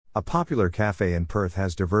A popular cafe in Perth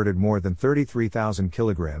has diverted more than 33,000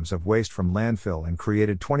 kilograms of waste from landfill and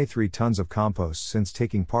created 23 tons of compost since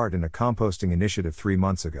taking part in a composting initiative 3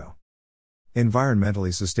 months ago.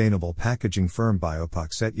 Environmentally sustainable packaging firm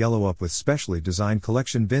Biopac set Yellow up with specially designed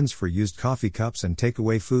collection bins for used coffee cups and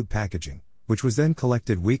takeaway food packaging, which was then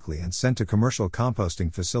collected weekly and sent to commercial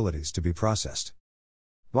composting facilities to be processed.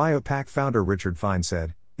 Biopac founder Richard Fine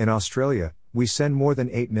said, "In Australia, we send more than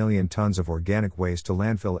 8 million tons of organic waste to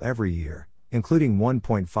landfill every year, including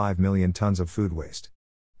 1.5 million tons of food waste.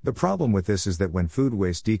 The problem with this is that when food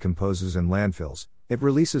waste decomposes in landfills, it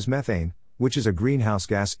releases methane, which is a greenhouse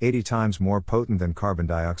gas 80 times more potent than carbon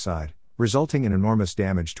dioxide, resulting in enormous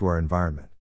damage to our environment.